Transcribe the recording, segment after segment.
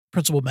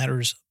Principal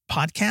Matters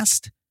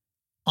podcast,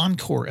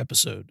 Encore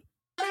episode.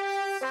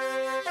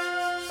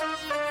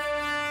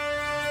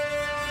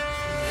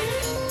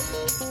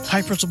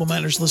 Hi, Principal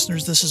Matters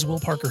listeners. This is Will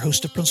Parker,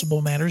 host of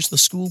Principal Matters, the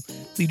School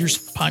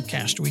Leaders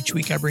Podcast, where each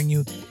week I bring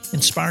you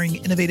inspiring,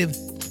 innovative,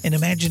 and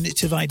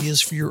imaginative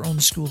ideas for your own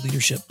school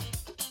leadership.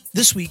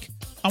 This week,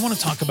 I want to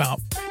talk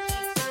about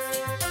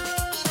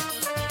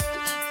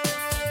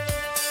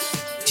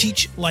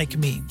Teach Like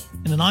Me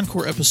in an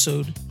Encore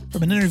episode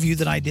from an interview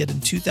that I did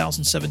in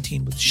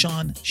 2017 with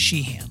Shawn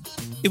Sheehan.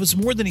 It was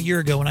more than a year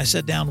ago when I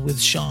sat down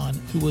with Shawn,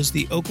 who was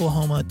the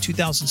Oklahoma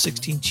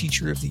 2016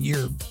 Teacher of the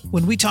Year,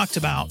 when we talked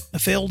about a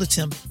failed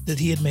attempt that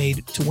he had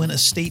made to win a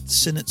state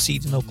Senate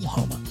seat in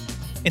Oklahoma.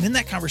 And in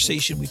that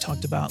conversation, we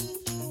talked about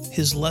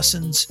his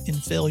lessons in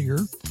failure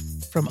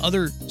from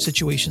other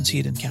situations he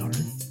had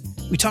encountered.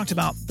 We talked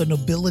about the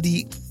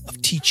nobility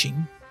of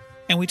teaching,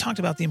 and we talked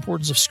about the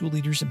importance of school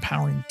leaders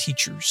empowering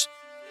teachers.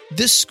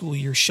 This school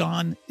year,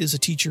 Shawn is a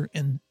teacher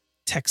in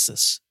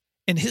Texas,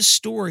 and his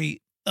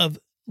story of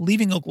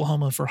leaving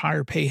Oklahoma for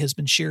higher pay has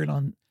been shared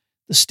on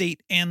the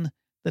state and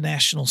the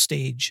national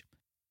stage.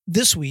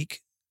 This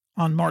week,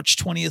 on March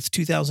 20th,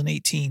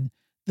 2018,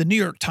 the New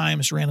York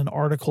Times ran an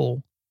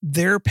article,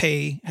 "Their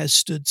Pay Has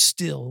Stood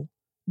Still.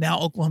 Now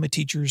Oklahoma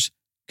Teachers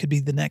Could Be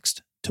the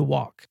Next to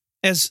Walk."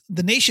 As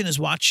the nation is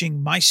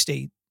watching my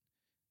state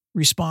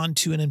respond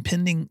to an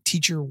impending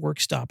teacher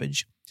work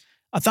stoppage,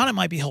 I thought it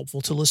might be helpful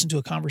to listen to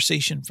a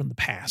conversation from the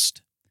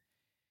past.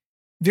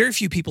 Very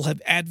few people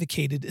have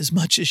advocated as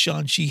much as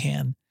Shawn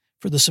Sheehan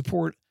for the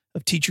support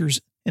of teachers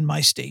in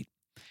my state.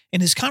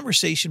 And his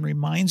conversation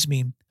reminds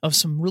me of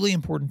some really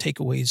important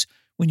takeaways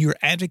when you're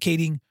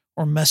advocating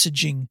or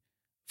messaging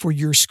for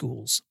your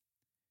schools.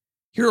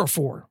 Here are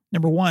 4.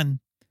 Number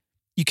 1,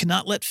 you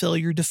cannot let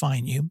failure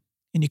define you,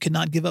 and you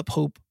cannot give up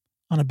hope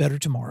on a better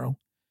tomorrow.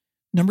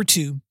 Number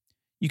 2,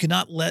 you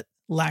cannot let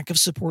lack of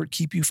support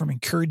keep you from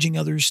encouraging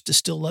others to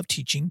still love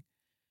teaching.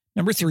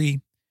 Number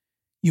 3,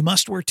 you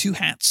must wear 2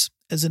 hats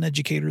as an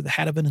educator, the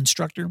hat of an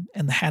instructor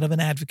and the hat of an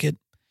advocate.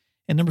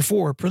 And number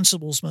 4,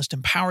 principals must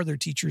empower their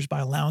teachers by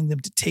allowing them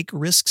to take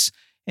risks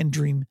and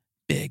dream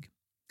big.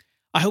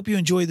 I hope you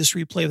enjoy this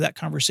replay of that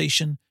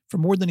conversation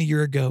from more than a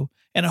year ago,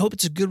 and I hope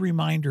it's a good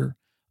reminder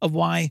of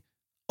why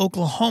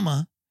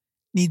Oklahoma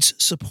needs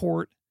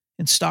support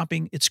in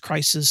stopping its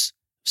crisis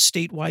of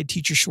statewide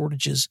teacher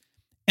shortages.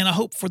 And I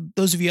hope for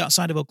those of you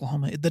outside of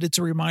Oklahoma that it's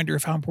a reminder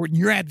of how important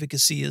your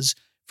advocacy is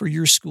for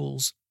your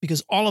schools,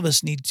 because all of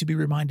us need to be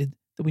reminded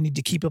that we need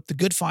to keep up the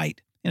good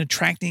fight in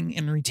attracting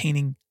and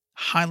retaining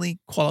highly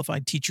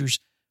qualified teachers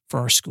for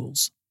our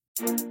schools.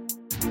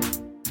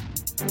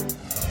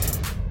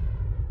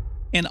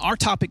 And our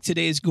topic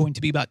today is going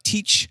to be about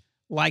Teach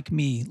Like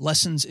Me,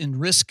 lessons in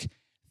risk,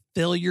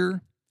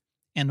 failure,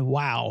 and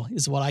wow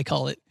is what I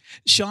call it.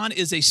 Shawn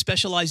is a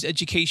specialized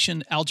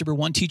education Algebra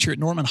 1 teacher at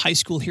Norman High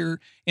School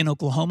here in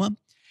Oklahoma.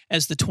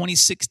 As the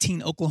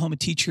 2016 Oklahoma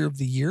Teacher of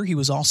the Year, he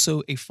was also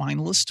a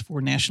finalist for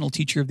National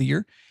Teacher of the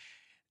Year.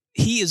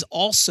 He is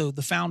also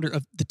the founder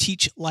of the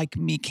Teach Like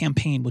Me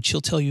campaign, which he'll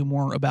tell you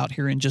more about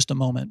here in just a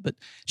moment. But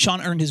Shawn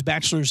earned his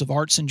Bachelor's of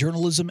Arts in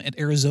Journalism at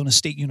Arizona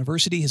State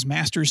University, his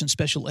Master's in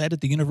Special Ed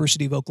at the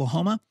University of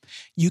Oklahoma.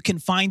 You can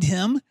find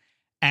him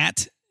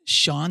at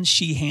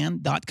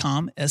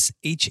ShawnSheehan.com,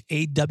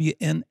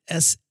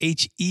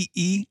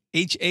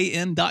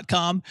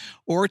 ShawnSheehan.com,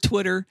 or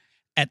Twitter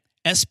at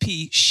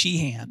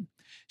SPSheehan.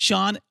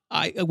 Shawn,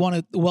 I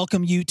want to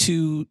welcome you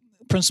to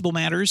Principal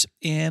Matters,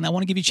 and I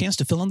want to give you a chance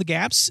to fill in the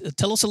gaps.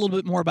 Tell us a little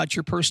bit more about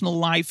your personal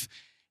life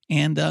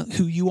and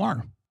who you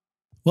are.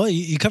 Well,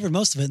 you covered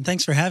most of it, and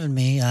thanks for having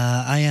me.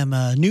 I am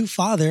a new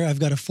father. I've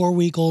got a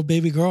 4-week-old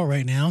baby girl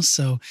right now,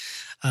 so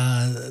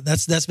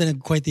that's been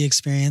quite the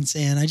experience.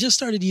 And I just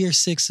started year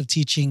 6 of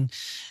teaching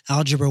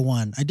Algebra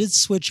 1. I did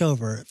switch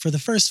over. For the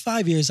first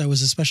 5 years, I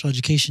was a special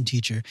education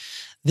teacher.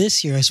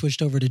 This year, I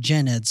switched over to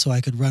Gen Ed so I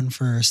could run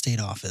for state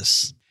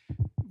office.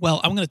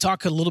 Well, I'm going to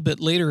talk a little bit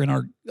later in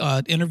our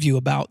interview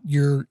about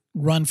your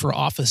run for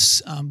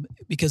office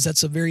because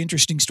that's a very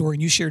interesting story.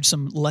 And you shared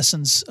some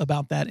lessons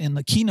about that in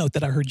the keynote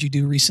that I heard you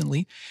do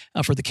recently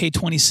for the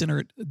K-20 Center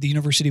at the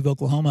University of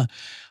Oklahoma.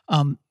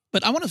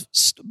 But I want to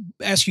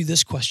ask you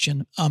this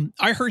question.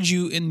 I heard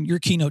you in your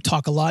keynote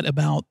talk a lot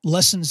about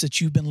lessons that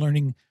you've been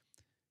learning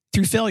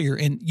through failure.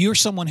 And you're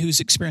someone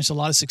who's experienced a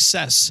lot of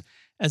success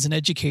as an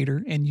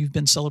educator, and you've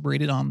been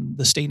celebrated on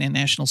the state and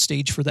national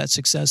stage for that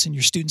success, and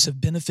your students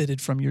have benefited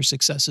from your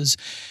successes.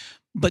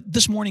 But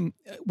this morning,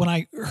 when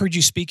I heard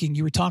you speaking,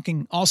 you were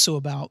talking also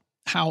about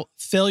how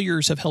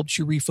failures have helped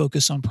you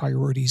refocus on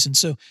priorities. And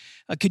so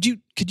could you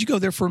go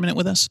there for a minute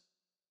with us?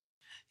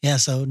 Yeah,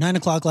 so 9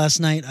 o'clock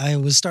last night, I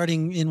was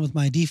starting in with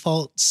my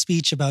default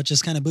speech about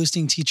just kind of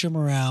boosting teacher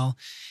morale.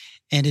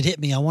 And it hit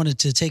me. I wanted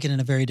to take it in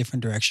a very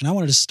different direction. I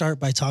wanted to start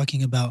by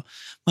talking about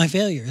my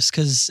failures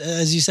because,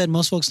 as you said,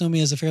 most folks know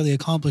me as a fairly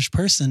accomplished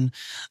person,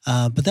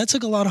 but that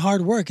took a lot of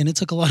hard work and it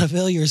took a lot of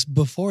failures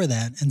before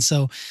that. And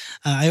so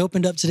I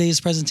opened up today's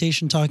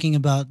presentation talking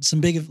about some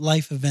big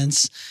life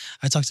events.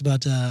 I talked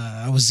about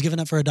I was given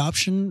up for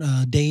adoption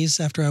days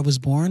after I was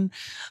born.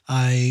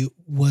 I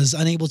was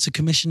unable to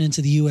commission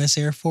into the U.S.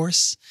 Air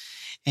Force.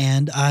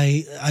 And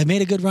I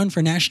made a good run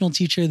for National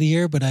Teacher of the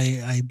Year, but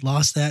I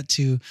lost that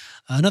to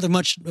another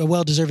much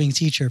well-deserving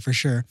teacher for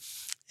sure.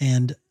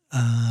 And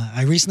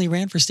I recently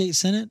ran for state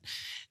senate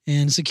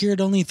and secured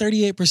only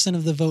 38%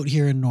 of the vote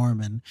here in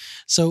Norman.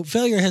 So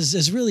failure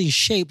has really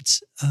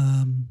shaped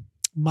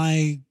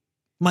my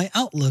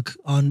outlook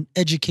on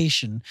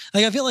education.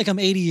 Like, I feel like I'm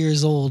 80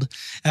 years old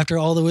after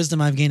all the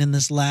wisdom I've gained in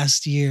this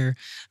last year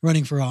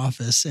running for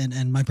office,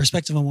 and my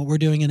perspective on what we're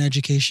doing in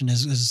education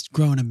has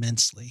grown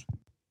immensely.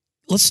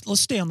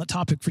 Let's stay on the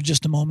topic for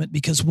just a moment,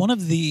 because one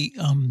of the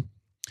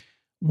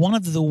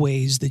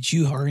ways that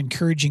you are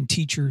encouraging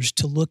teachers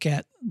to look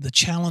at the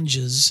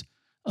challenges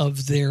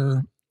of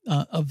their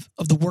of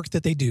the work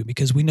that they do,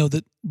 because we know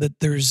that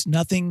there's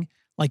nothing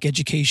like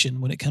education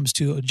when it comes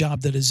to a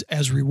job that is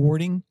as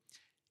rewarding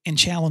and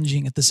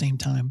challenging at the same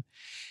time.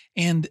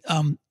 And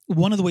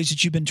one of the ways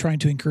that you've been trying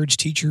to encourage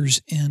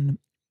teachers in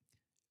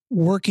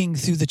working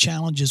through the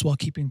challenges while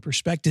keeping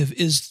perspective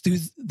is through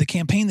the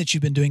campaign that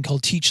you've been doing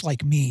called Teach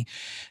Like Me.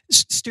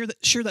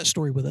 Share that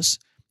story with us,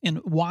 and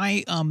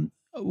why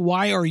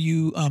are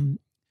you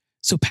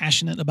so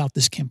passionate about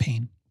this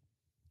campaign?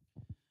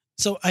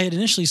 So I had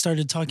initially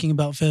started talking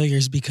about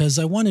failures because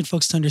I wanted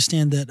folks to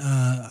understand that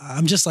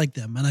I'm just like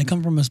them. And I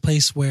come from a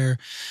place where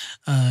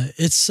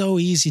it's so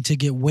easy to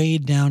get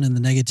weighed down in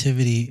the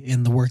negativity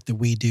in the work that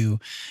we do.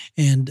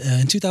 And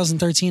in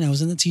 2013, I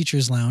was in the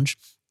teacher's lounge,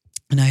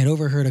 and I had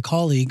overheard a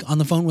colleague on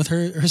the phone with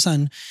her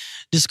son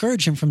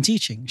discourage him from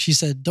teaching. She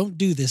said, "Don't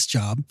do this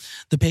job.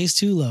 The pay's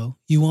too low.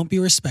 You won't be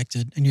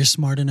respected, and you're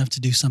smart enough to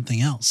do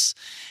something else."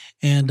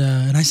 And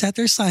I sat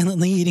there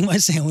silently eating my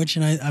sandwich,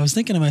 and I was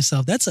thinking to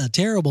myself, that's a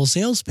terrible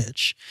sales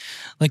pitch.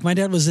 Like, my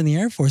dad was in the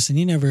Air Force, and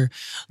he never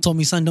told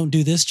me, "Son, don't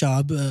do this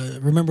job.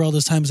 Remember all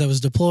those times I was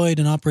deployed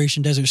in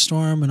Operation Desert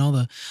Storm and all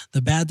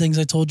the bad things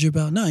I told you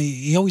about?" No,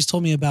 he always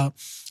told me about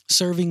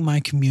serving my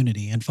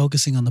community and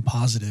focusing on the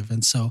positive.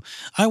 And so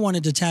I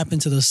wanted to tap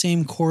into those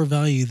same core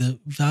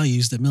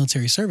values that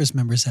military service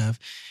members have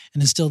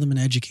and instill them in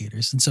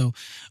educators. And so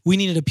we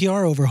needed a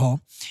PR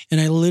overhaul.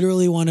 And I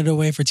literally wanted a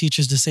way for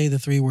teachers to say the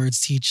 3 words,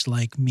 "Teach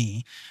like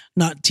me."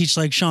 Not teach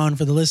like Shawn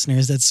for the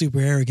listeners. That's super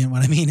arrogant.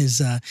 What I mean is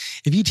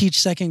if you teach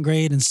 2nd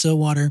grade in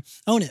Stillwater,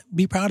 own it,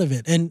 be proud of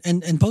it,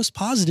 and post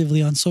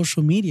positively on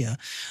social media.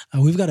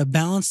 We've got to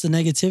balance the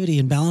negativity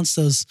and balance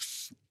those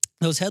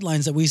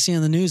headlines that we see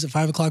on the news at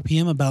 5:00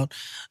 p.m. about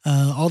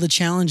all the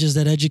challenges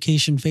that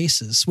education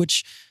faces,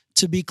 which,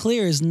 to be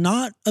clear, is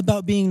not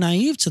about being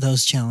naive to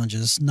those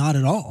challenges. Not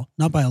at all.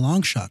 Not by a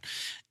long shot.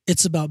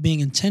 It's about being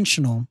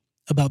intentional,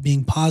 about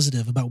being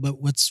positive, about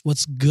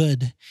what's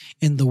good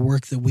in the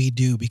work that we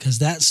do, because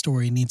that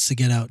story needs to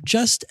get out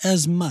just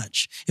as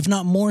much, if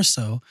not more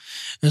so,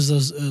 as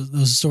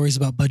those stories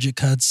about budget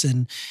cuts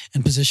and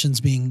positions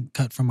being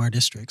cut from our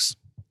districts.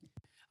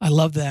 I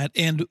love that.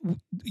 And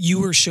you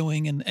were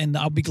showing, and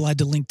I'll be glad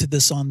to link to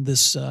this on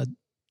this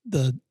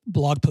the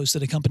blog post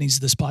that accompanies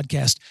this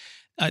podcast.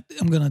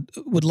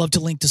 Would love to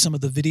link to some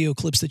of the video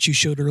clips that you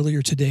showed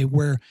earlier today,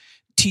 where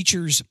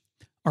teachers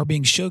are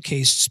being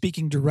showcased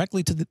speaking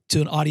directly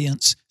to an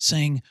audience,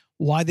 saying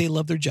why they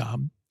love their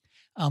job,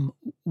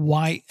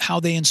 how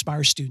they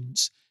inspire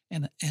students,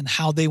 and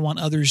how they want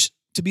others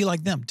to be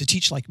like them, to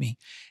teach like me.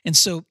 And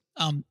so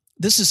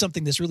this is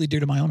something that's really dear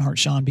to my own heart,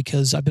 Shawn,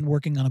 because I've been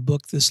working on a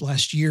book this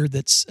last year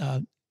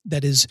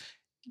that is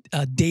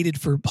dated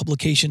for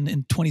publication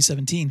in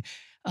 2017.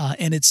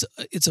 And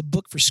it's a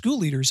book for school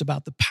leaders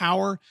about the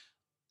power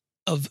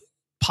of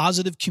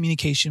positive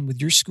communication with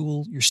your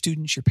school, your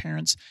students, your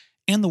parents,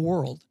 and the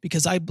world,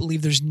 because I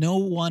believe there's no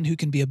one who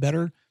can be a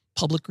better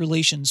public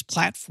relations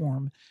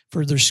platform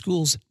for their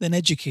schools than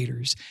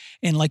educators.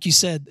 And like you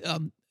said,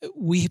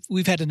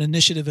 we've had an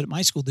initiative at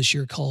my school this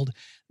year called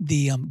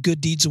the Good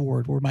Deeds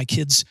Award, where my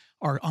kids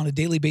are on a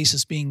daily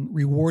basis being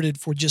rewarded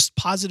for just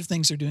positive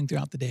things they're doing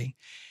throughout the day.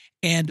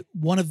 And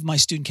one of my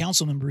student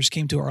council members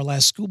came to our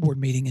last school board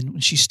meeting, and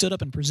when she stood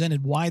up and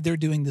presented why they're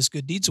doing this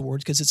Good Deeds Award,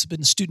 because it's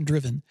been student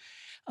driven,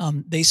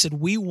 they said,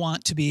 we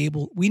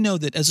know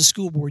that as a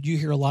school board, you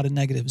hear a lot of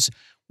negatives.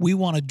 We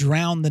want to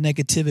drown the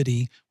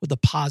negativity with the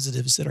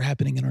positives that are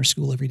happening in our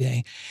school every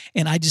day.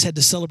 And I just had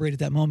to celebrate at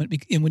that moment.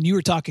 And when you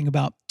were talking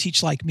about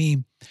Teach Like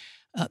Me,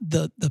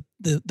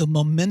 the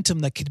momentum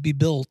that could be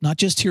built, not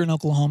just here in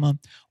Oklahoma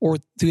or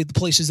through the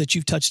places that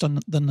you've touched on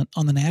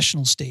the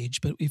national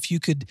stage, but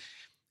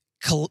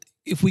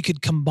if we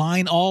could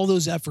combine all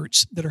those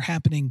efforts that are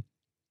happening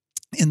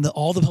in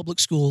all the public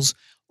schools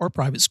or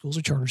private schools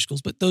or charter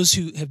schools, but those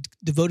who have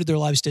devoted their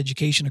lives to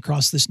education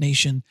across this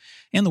nation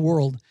and the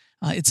world,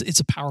 it's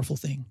a powerful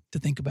thing to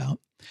think about.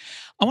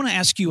 I want to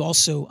ask you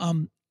also,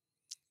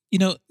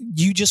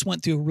 You just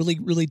went through a really,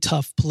 really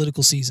tough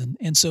political season.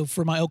 And so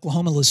for my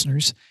Oklahoma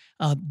listeners,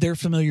 they're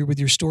familiar with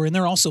your story, and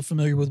they're also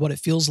familiar with what it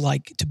feels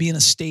like to be in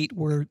a state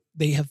where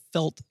they have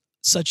felt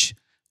such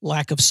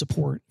lack of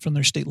support from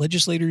their state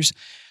legislators.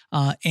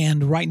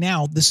 And right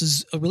now, this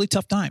is a really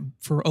tough time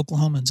for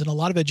Oklahomans. And a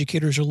lot of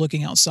educators are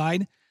looking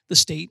outside the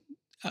state,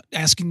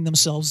 asking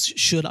themselves,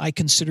 should I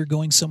consider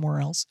going somewhere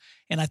else?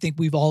 And I think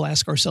we've all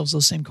asked ourselves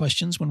those same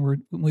questions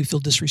when we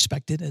feel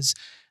disrespected as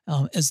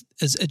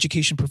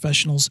education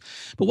professionals.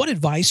 But what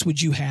advice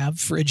would you have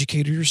for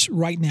educators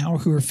right now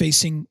who are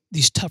facing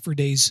these tougher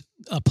days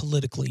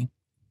politically?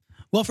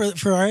 Well,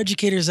 for our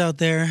educators out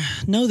there,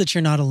 know that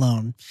you're not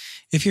alone.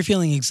 If you're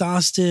feeling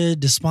exhausted,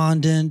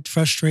 despondent,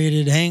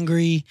 frustrated,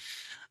 angry,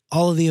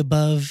 all of the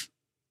above,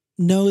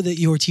 know that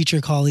your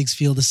teacher colleagues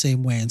feel the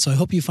same way. And so I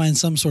hope you find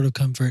some sort of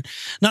comfort,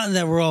 not in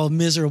that we're all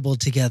miserable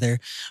together,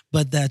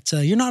 but that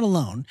you're not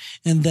alone,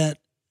 and that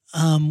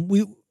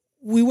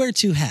we wear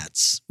two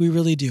hats. We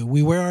really do.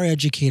 We wear our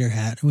educator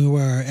hat, and we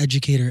wear our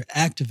educator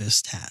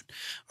activist hat,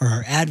 or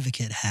our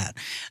advocate hat.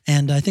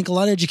 And I think a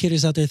lot of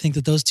educators out there think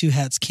that those two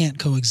hats can't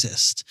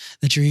coexist,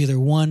 that you're either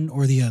one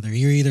or the other.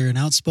 You're either an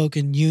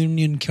outspoken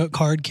union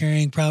card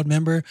carrying proud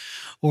member,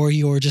 or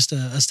you're just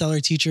a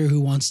stellar teacher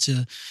who wants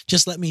to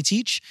just let me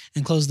teach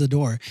and close the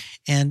door.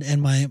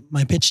 And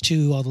my pitch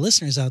to all the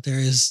listeners out there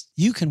is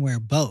you can wear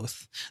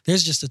both.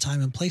 There's just a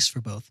time and place for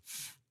both.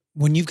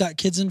 When you've got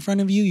kids in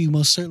front of you, you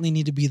most certainly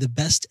need to be the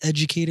best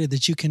educator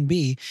that you can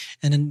be.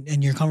 And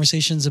in your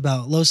conversations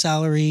about low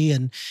salary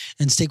and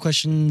state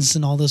questions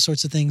and all those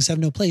sorts of things have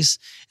no place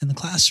in the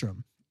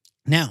classroom.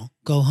 Now,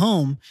 go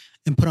home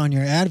and put on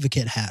your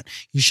advocate hat.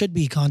 You should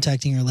be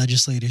contacting your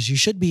legislators. You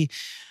should be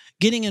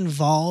getting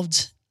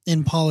involved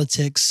in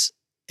politics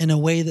in a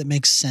way that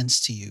makes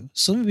sense to you.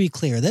 So let me be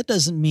clear. That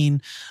doesn't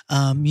mean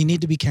you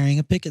need to be carrying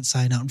a picket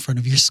sign out in front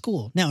of your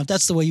school. Now, if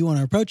that's the way you want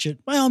to approach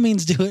it, by all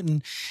means do it,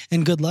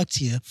 and good luck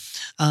to you.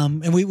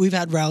 And we've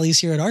had rallies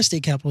here at our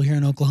state capitol here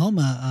in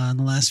Oklahoma in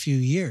the last few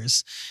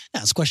years.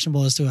 Now, it's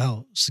questionable as to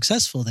how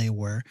successful they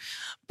were.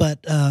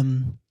 But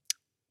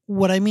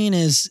what I mean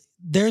is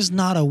there's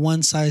not a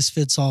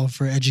one-size-fits-all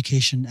for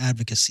education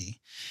advocacy.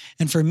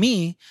 And for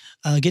me,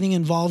 getting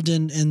involved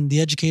in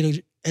the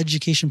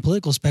education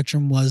political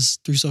spectrum was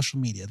through social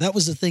media. That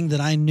was the thing that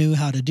I knew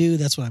how to do.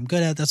 That's what I'm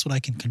good at. That's what I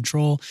can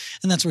control.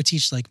 And that's where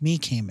Teach Like Me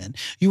came in.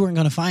 You weren't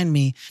going to find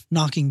me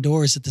knocking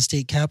doors at the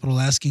state capitol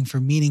asking for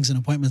meetings and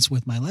appointments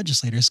with my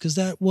legislators, because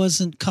that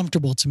wasn't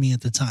comfortable to me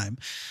at the time.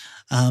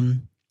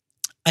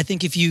 I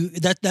think if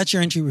that's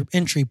your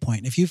entry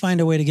point. If you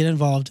find a way to get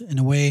involved in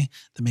a way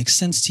that makes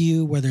sense to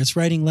you, whether it's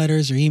writing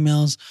letters or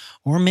emails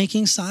or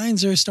making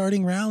signs or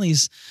starting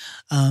rallies,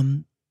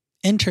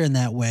 enter in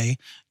that way,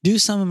 do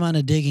some amount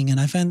of digging. And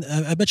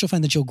I bet you'll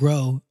find that you'll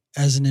grow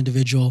as an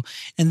individual,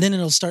 and then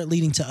it'll start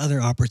leading to other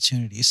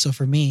opportunities. So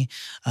for me,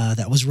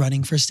 that was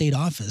running for state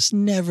office.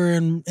 Never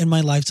in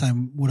my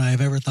lifetime would I have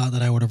ever thought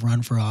that I would have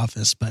run for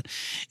office, but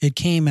it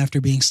came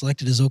after being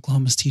selected as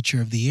Oklahoma's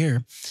Teacher of the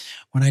Year,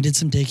 when I did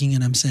some digging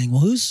and I'm saying,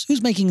 well,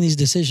 who's making these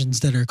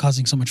decisions that are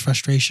causing so much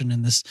frustration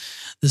and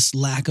this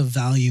lack of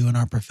value in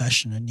our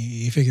profession? And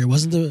you figure it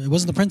wasn't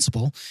the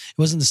principal, it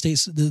wasn't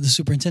the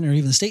superintendent or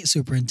even the state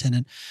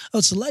superintendent. Oh,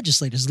 it's the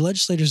legislators. The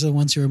legislators are the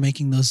ones who are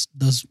making those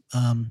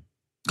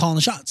calling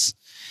the shots.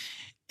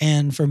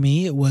 And for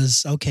me, it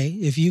was, okay,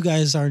 if you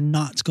guys are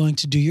not going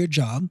to do your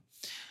job,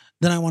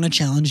 then I want to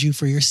challenge you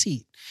for your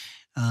seat.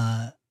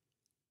 I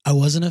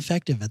wasn't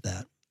effective at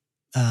that.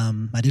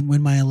 I didn't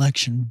win my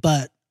election,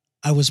 but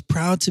I was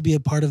proud to be a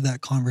part of that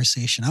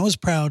conversation. I was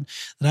proud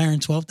that I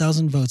earned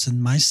 12,000 votes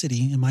in my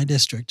city, in my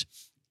district,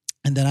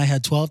 and that I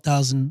had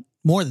 12,000,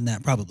 more than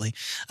that probably,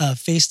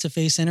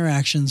 face-to-face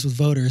interactions with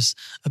voters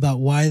about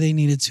why they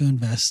needed to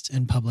invest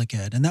in public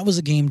ed. And that was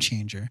a game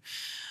changer.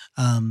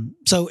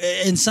 So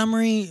in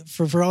summary,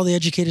 for all the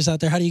educators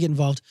out there, how do you get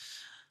involved?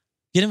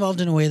 Get involved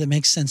in a way that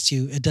makes sense to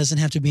you. It doesn't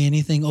have to be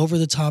anything over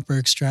the top or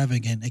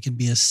extravagant. It can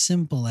be as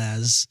simple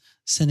as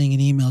sending an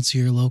email to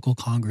your local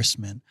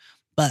congressman.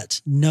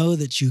 But know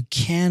that you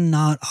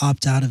cannot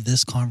opt out of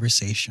this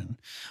conversation.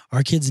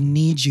 Our kids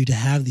need you to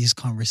have these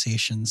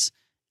conversations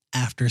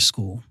after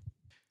school.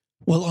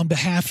 Well, on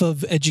behalf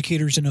of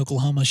educators in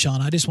Oklahoma,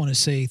 Shawn, I just want to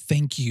say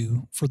thank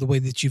you for the way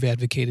that you've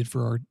advocated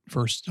for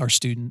our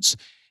students,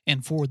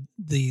 and for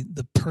the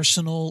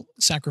personal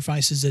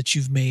sacrifices that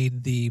you've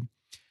made, the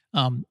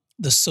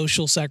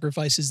social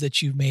sacrifices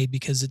that you've made,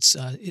 because it's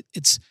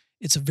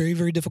a very,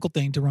 very difficult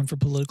thing to run for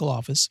political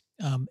office.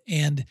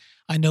 And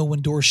I know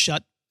when doors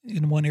shut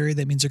in one area,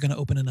 that means they're going to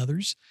open in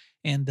others.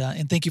 And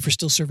thank you for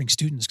still serving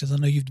students, because I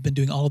know you've been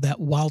doing all of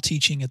that while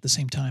teaching at the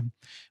same time,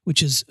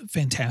 which is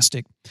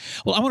fantastic.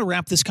 Well, I want to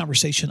wrap this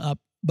conversation up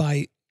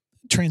by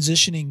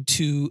transitioning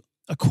to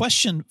a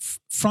question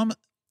from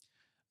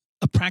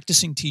a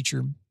practicing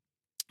teacher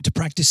to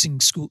practicing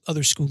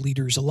other school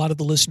leaders. A lot of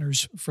the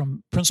listeners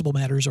from Principal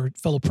Matters are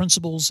fellow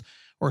principals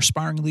or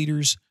aspiring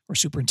leaders or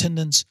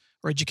superintendents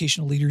or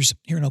educational leaders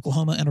here in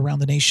Oklahoma and around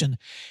the nation.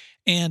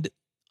 And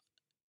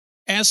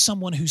as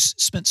someone who's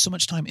spent so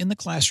much time in the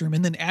classroom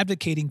and then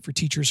advocating for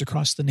teachers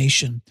across the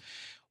nation,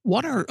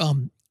 what are,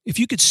 if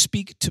you could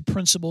speak to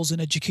principals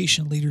and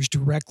education leaders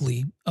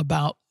directly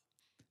about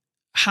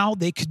how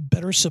they could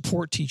better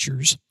support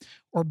teachers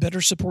or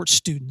better support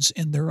students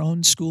in their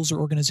own schools or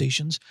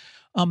organizations,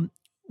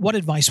 what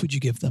advice would you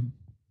give them?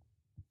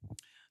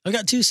 I've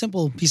got two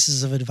simple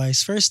pieces of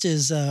advice. First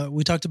is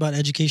we talked about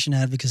education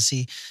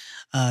advocacy.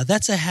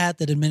 That's a hat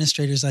that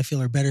administrators, I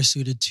feel, are better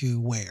suited to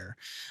wear.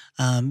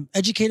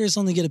 Educators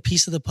only get a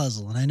piece of the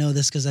puzzle. And I know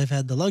this because I've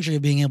had the luxury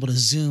of being able to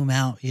zoom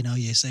out.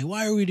 You say,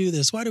 why do we do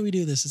this? Why do we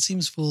do this? It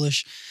seems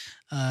foolish.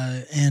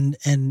 And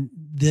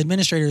the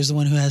administrator is the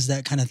one who has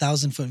that kind of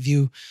 1,000-foot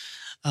view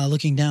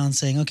looking down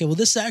saying, okay, well,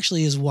 this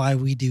actually is why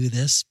we do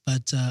this.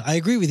 But I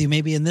agree with you.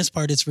 Maybe in this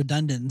part it's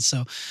redundant. And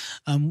so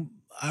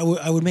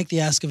I would make the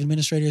ask of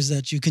administrators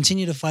that you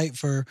continue to fight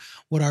for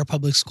what our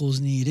public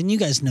schools need. And you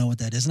guys know what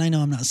that is. And I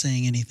know I'm not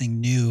saying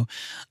anything new,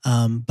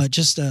 but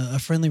just a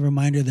friendly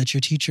reminder that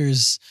your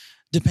teachers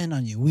depend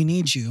on you. We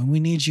need you. And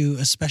we need you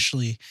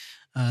especially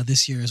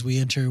this year as we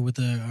enter with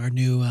our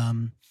new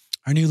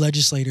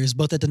legislators,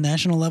 both at the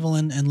national level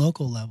and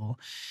local level.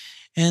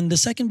 And the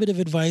second bit of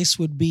advice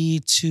would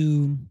be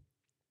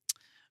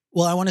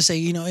I want to say,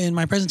 in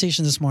my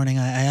presentation this morning,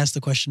 I asked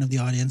the question of the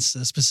audience,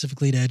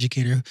 specifically to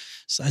educator.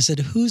 So I said,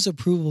 whose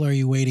approval are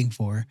you waiting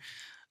for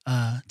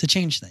to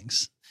change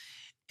things?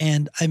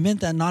 And I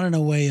meant that not in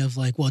a way of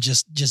like, well,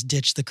 just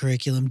ditch the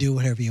curriculum, do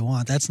whatever you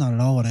want. That's not at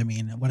all what I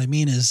mean. What I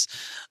mean is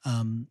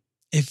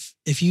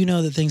if you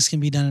know that things can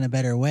be done in a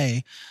better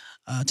way,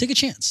 take a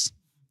chance.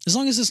 As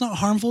long as it's not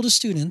harmful to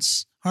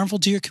students, harmful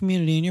to your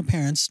community and your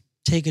parents,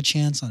 take a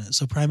chance on it.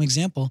 So prime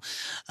example,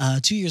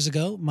 2 years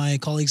ago, my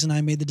colleagues and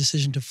I made the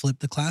decision to flip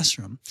the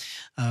classroom.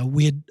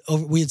 We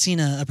had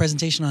seen a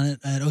presentation on it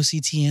at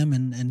OCTM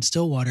and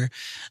Stillwater.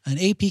 An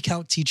AP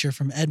Calc teacher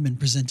from Edmond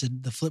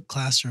presented the flipped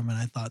classroom. And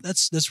I thought,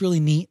 that's really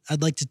neat.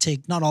 I'd like to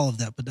take, not all of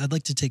that, but I'd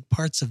like to take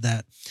parts of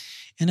that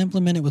and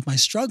implement it with my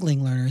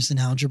struggling learners in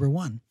Algebra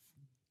 1.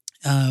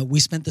 We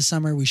spent the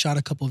summer, we shot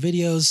a couple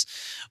videos,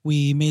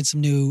 we made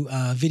some new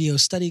video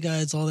study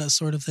guides, all that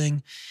sort of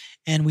thing.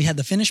 And we had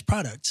the finished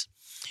product.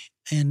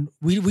 And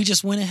we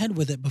just went ahead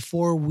with it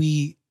before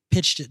we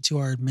pitched it to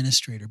our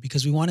administrator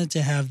because we wanted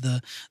to have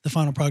the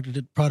final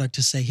product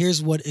to say,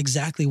 here's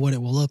exactly what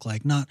it will look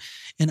like, not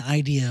an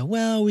idea.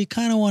 Well, we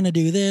kind of want to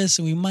do this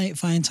and we might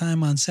find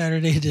time on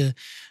Saturday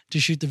to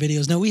shoot the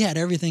videos. No, we had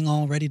everything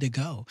all ready to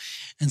go.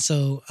 And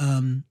so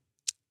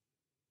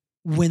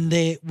when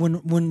the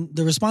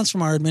response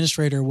from our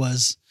administrator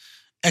was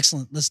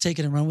excellent, let's take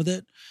it and run with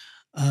it,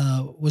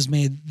 was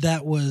made,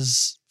 that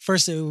was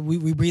first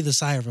we breathed a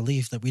sigh of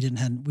relief that we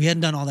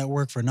hadn't done all that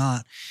work for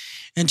naught.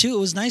 And two, it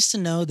was nice to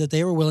know that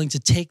they were willing to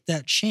take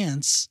that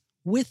chance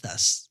with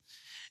us.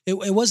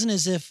 It wasn't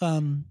as if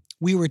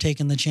we were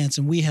taking the chance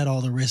and we had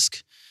all the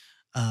risk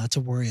to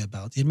worry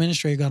about. The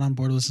administrator got on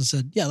board with us and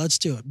said, yeah, let's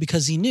do it,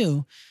 because he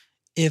knew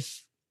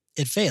if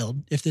it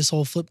failed, if this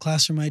whole flipped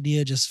classroom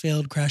idea just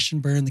failed, crashed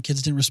and burned, the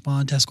kids didn't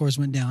respond, test scores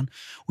went down,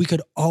 we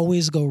could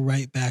always go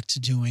right back to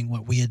doing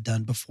what we had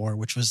done before,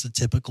 which was the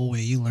typical way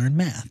you learn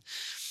math.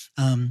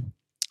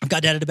 I've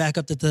got data to back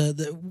up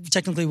that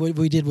technically what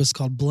we did was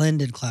called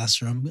blended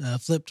classroom.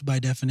 Flipped by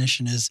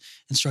definition is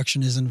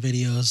instruction is in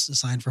videos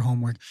assigned for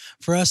homework.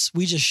 For us,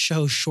 we just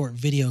show short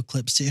video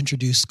clips to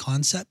introduce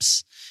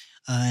concepts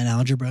in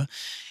algebra.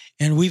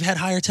 And we've had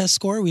higher test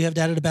score. We have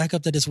data to back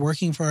up that it's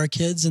working for our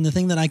kids. And the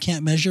thing that I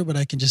can't measure, but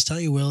I can just tell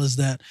you, Will, is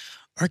that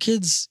our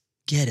kids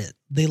get it.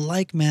 They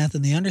like math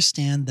and they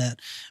understand that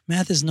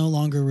math is no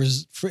longer,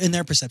 in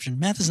their perception,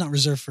 math is not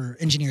reserved for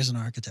engineers and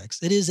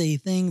architects. It is a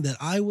thing that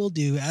I will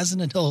do as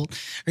an adult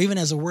or even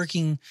as a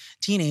working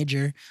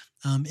teenager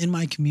in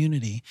my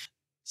community.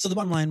 So the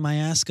bottom line, my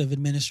ask of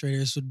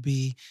administrators would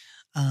be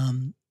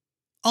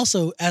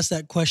also ask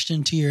that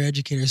question to your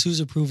educators. Whose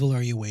approval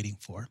are you waiting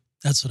for?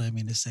 That's what I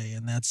mean to say.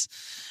 And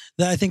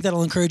I think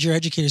that'll encourage your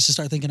educators to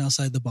start thinking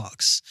outside the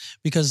box,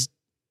 because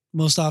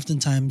most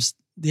oftentimes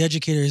the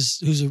educator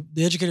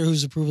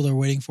whose approval they're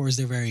waiting for is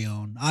their very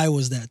own. I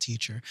was that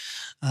teacher.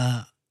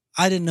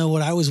 I didn't know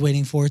what I was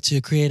waiting for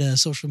to create a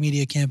social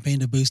media campaign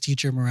to boost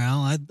teacher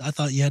morale. I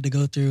thought you had to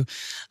go through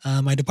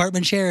my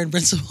department chair and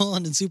principal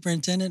and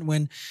superintendent,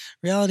 when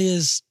reality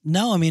is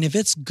no. I mean, if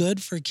it's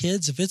good for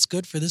kids, if it's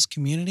good for this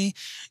community,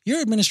 your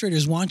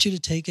administrators want you to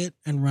take it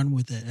and run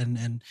with it.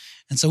 And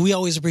so we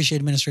always appreciate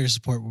administrator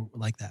support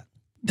like that.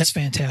 That's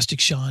fantastic,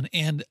 Shawn.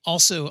 And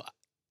also,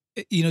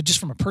 just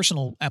from a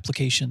personal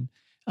application,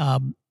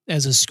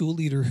 as a school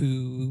leader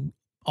who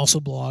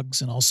also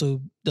blogs and also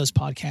does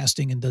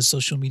podcasting and does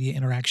social media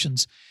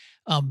interactions,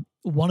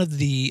 one of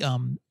the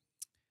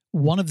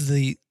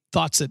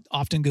thoughts that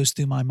often goes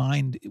through my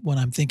mind when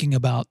I'm thinking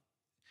about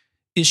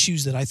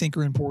issues that I think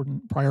are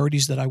important,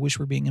 priorities that I wish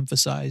were being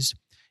emphasized,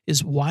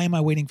 is why am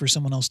I waiting for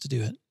someone else to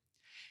do it?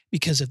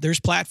 Because if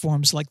there's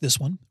platforms like this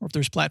one, or if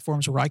there's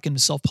platforms where I can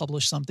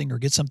self-publish something or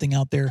get something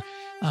out there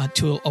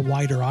to a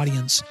wider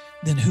audience,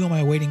 then who am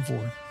I waiting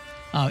for?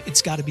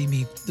 It's got to be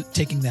me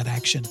taking that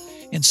action.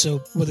 And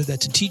so whether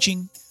that's in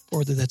teaching, or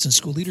whether that's in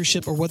school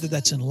leadership, or whether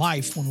that's in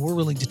life, when we're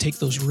willing to take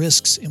those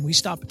risks and we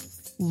stop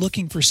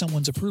looking for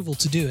someone's approval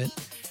to do it,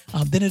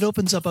 then it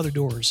opens up other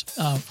doors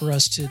for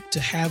us to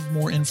have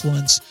more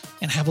influence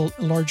and have a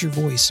larger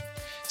voice.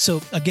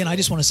 So again, I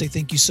just want to say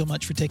thank you so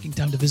much for taking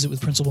time to visit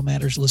with Principal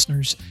Matters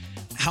listeners.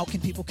 How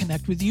can people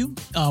connect with you,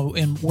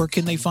 and where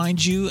can they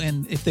find you?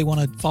 And if they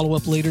want to follow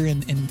up later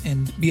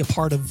and be a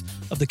part of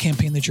the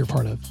campaign that you're a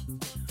part of.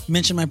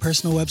 Mention my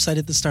personal website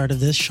at the start of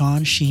this,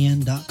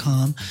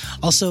 ShawnSheehan.com.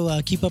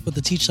 Also, keep up with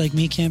the Teach Like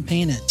Me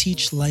campaign at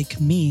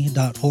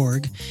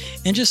teachlikeme.org.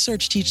 And just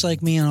search Teach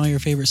Like Me on all your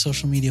favorite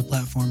social media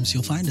platforms.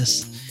 You'll find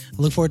us.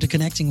 I look forward to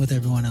connecting with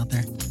everyone out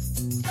there.